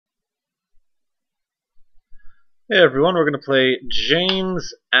Hey everyone, we're going to play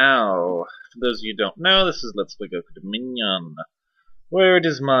James Ow. For those of you who don't know, this is Let's Play Goko Dominion, where it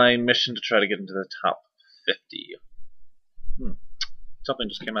is my mission to try to get into the top 50. Something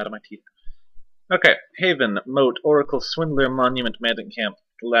just came out of my teeth. Okay, Haven, Moat, Oracle, Swindler, Monument, Mandant Camp,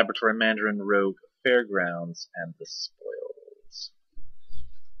 Laboratory, Mandarin, Rogue, Fairgrounds, and the Spoils.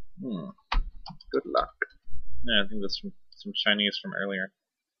 Good luck. Yeah, I think that's from some Chinese from earlier.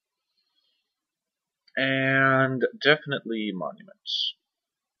 And definitely monuments.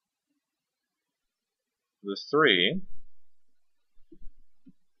 The 3.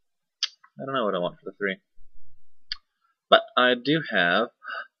 I don't know what I want for the 3. But I do have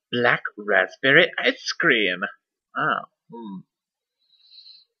black raspberry ice cream.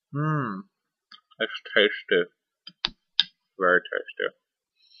 That's tasty. Very tasty.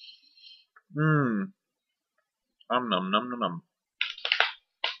 Nom nom nom nom nom.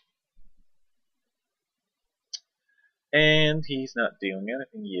 And he's not doing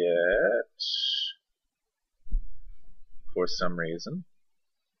anything yet. For some reason.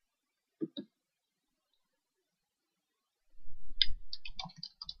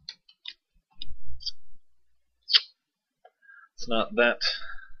 It's not that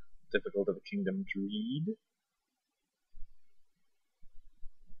difficult of a kingdom to read.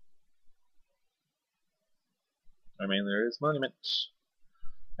 I mean, there is monuments.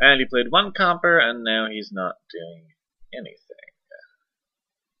 And he played 1 copper, and now he's not doing anything.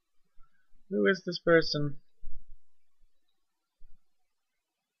 Who is this person?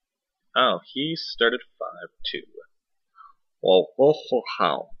 Oh, he started 5-2. Well, also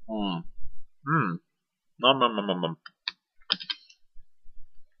how? Nom nom nom nom nom.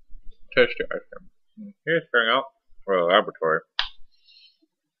 Tasty ice cream. Here's figuring out for a laboratory.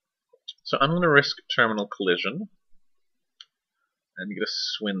 So I'm going to risk terminal collision and get a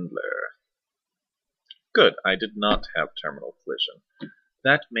swindler. Good, I did not have terminal collision.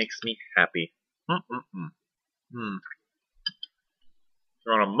 That makes me happy. Do you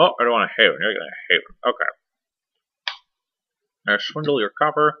want a moat or do you want a haven? You're going to haven. Okay. Now swindle your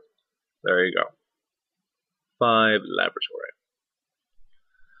copper. There you go. 5 laboratory.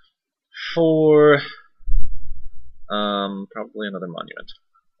 4 probably another monument.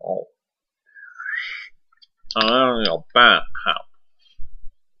 Oh. I don't know, bank camp.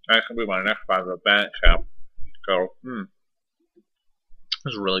 That can be my next 5 of a bank camp. So, this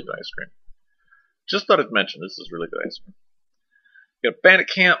is really good ice cream. Just thought I'd mention this is really good ice cream. Got a bandit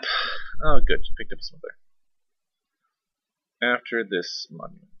camp. Oh, good, you picked up some there. After this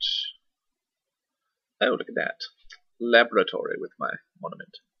monument. Oh, look at that. Laboratory with my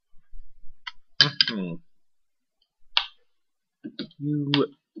monument. You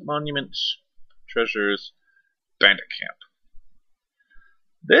monuments, treasures, bandit camp.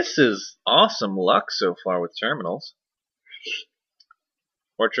 This is awesome luck so far with terminals.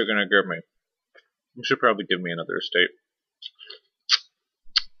 What you gonna give me? You should probably give me another estate.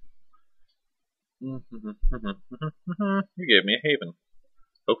 You gave me a haven.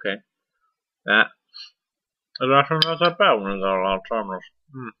 Okay. That is actually not that bad when there's a lot of terminals.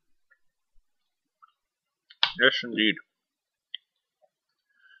 Yes, indeed.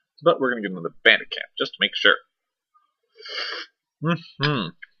 But we're gonna get another bandit camp just to make sure.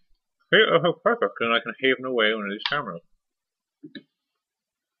 Hey, oh, perfect, and I can haven away one of these terminals.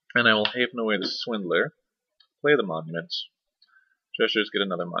 And I will haven away the swindler, play the monuments. Treasures get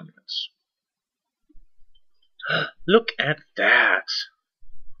another monument. Look at that!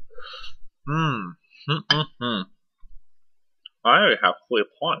 I already have 3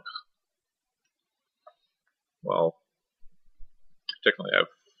 points. Well, technically I have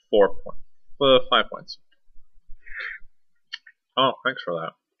 4 points. 5 points. Oh, thanks for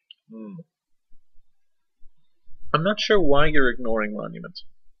that. I'm not sure why you're ignoring monuments.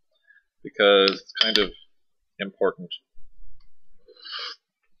 Because it's kind of important.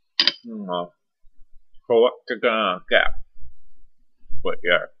 For what you're gonna get with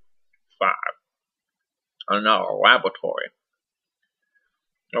your 5. Another laboratory.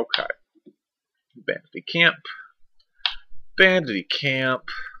 Okay. Bandity camp. Bandity camp.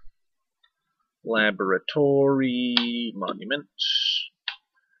 Laboratory. Monument.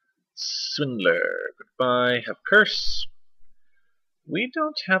 Swindler. Goodbye. Have curse. We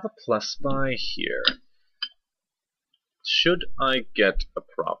don't have a plus by here. Should I get a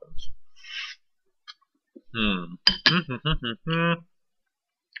province? I'm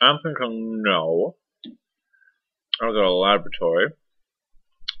thinking no. I'll go to a laboratory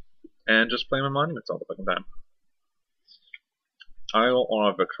and just play my monuments all the fucking time. I don't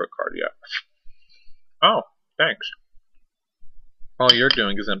want a victory card yet. Oh, thanks. All you're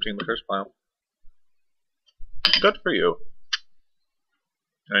doing is emptying the curse pile. Good for you.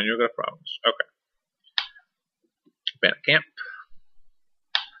 And you got problems. Okay. Bandit camp.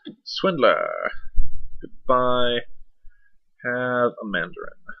 Swindler. Goodbye. Have a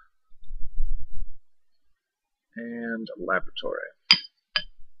mandarin. And a laboratory.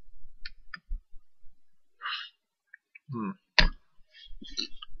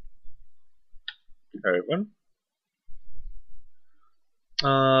 Haven.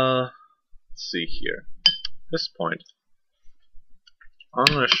 Let's see here. At this point, I'm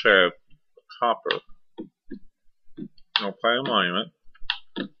going to shave copper. I'll play a monument.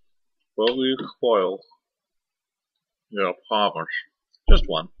 Will we coil? Yeah, province. Just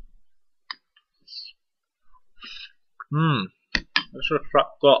one. This is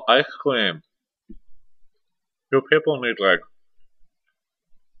got ice cream. You people need like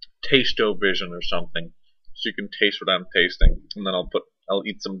taste-o-vision or something, so you can taste what I'm tasting, and then I'll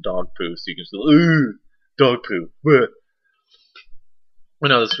eat some dog poo, so you can just go, ooh, dog poo. Bleh. Oh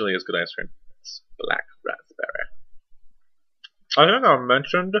no, this really is good ice cream. It's black raspberry. I think I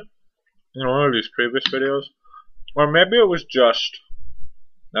mentioned in one of these previous videos, or maybe it was just,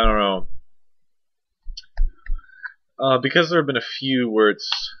 I don't know, because there have been a few where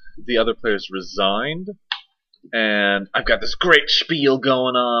the other players resigned, and I've got this great spiel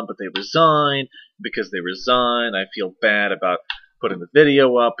going on, but they resign. Because they resign, I feel bad about putting the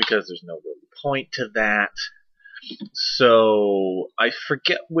video up because there's no real point to that. So I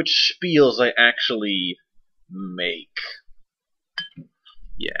forget which spiels I actually make.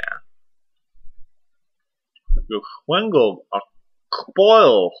 Yeah. You swindled a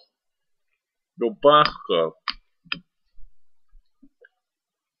spoil. You bastard.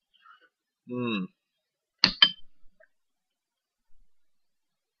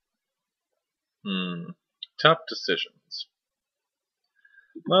 Tough decisions.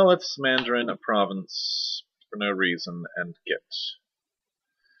 Well, let's Mandarin a province for no reason and get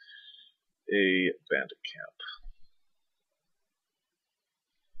a bandit camp.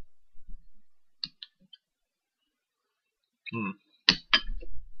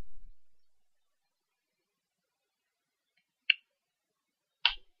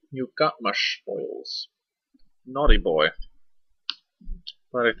 You got my spoils. Naughty boy.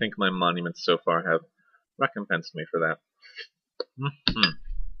 But I think my monuments so far have recompensed me for that.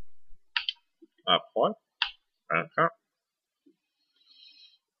 What?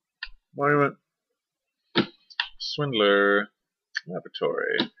 Monument. Swindler.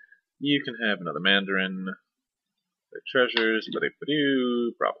 Laboratory. You can have another mandarin. Their treasures.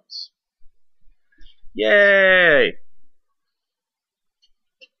 Ba-do, province. Yay!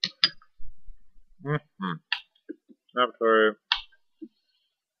 Laboratory.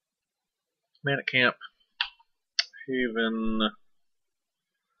 Bandit camp. Haven.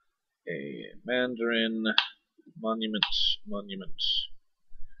 A mandarin. Monument.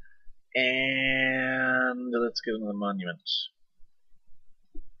 And let's get another monument.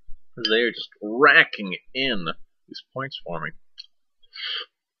 They're just racking in these points for me.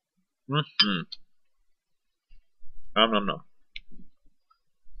 No.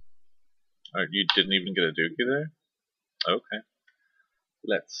 You didn't even get a dookie there? Okay.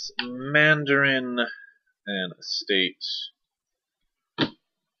 Let's mandarin and estate.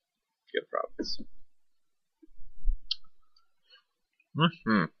 Get province.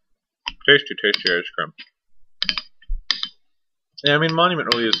 Tasty ice cream. Yeah, I mean,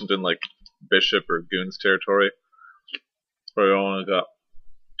 monument really isn't in like bishop or goons territory, where I only got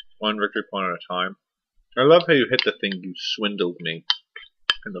one victory point at a time. I love how you hit the thing you swindled me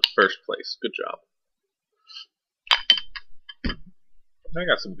in the first place. Good job. I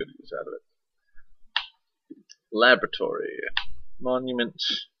got some good use out of it. Laboratory. Monument.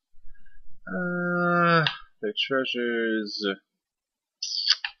 Their treasures.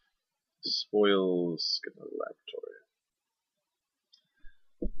 Spoils. Get another laboratory.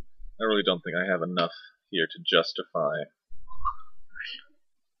 I really don't think I have enough here to justify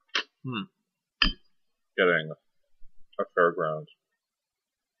getting a fairground.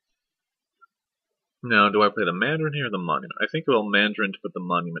 Now, do I play the Mandarin here or the Monument? I think I'll Mandarin to put the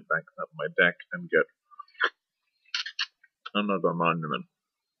Monument back up my deck and get another Monument.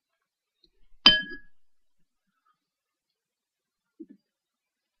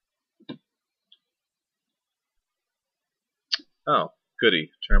 Oh,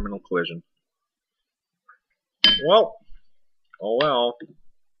 goody. Terminal collision. Well. Oh well.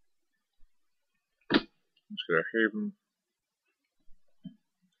 Let's get our Haven.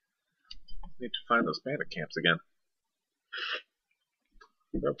 Need to find those bandit camps again.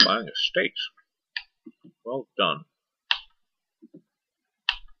 They're buying estates. Well done.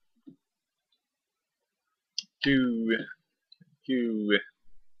 You. You.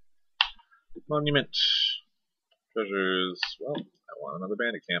 Monument. Treasures. Well, I want another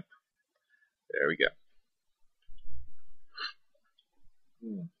bandit camp. There we go.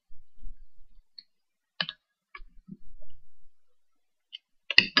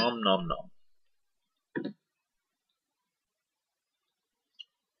 Nom nom nom.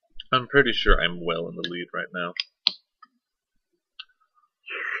 I'm pretty sure I'm well in the lead right now.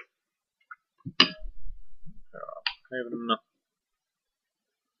 Haven. Let's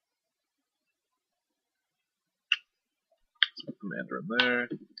put the commander in there.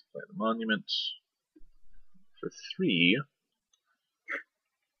 Play the monument. For 3.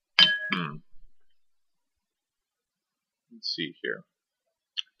 Let's see here.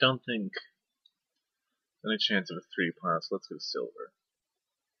 Don't think there's any chance of a 3 plus. Let's go silver.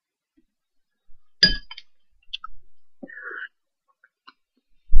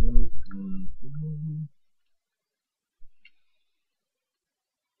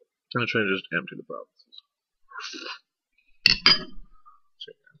 I'm gonna try to just empty the provinces.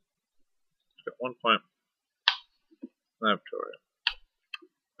 So, got 1 point. Laboratory.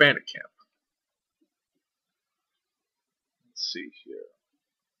 Bandit camp. Let's see here.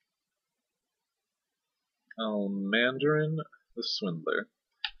 Mandarin, the swindler.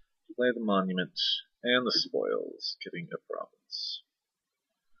 Play the monument and the spoils, getting a province.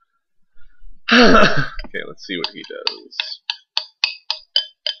 Okay, let's see what he does.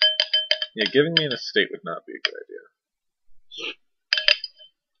 Yeah, giving me an estate would not be a good idea.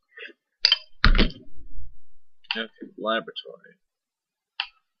 Okay, laboratory.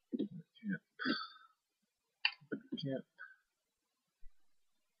 Can't.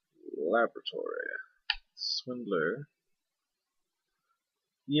 Laboratory. Swindler.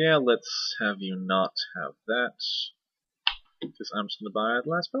 Yeah, let's have you not have that. Because I'm just going to buy the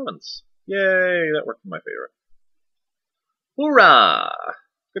last province. Yay, that worked in my favor. Hoorah!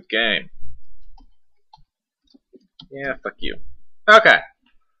 Good game. Yeah, fuck you. Okay.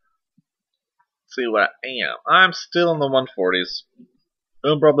 Let's see what I am. I'm still in the 140s.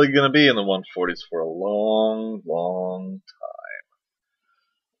 I'm probably going to be in the 140s for a long, long time.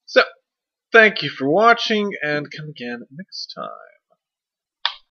 So, thank you for watching, and come again next time.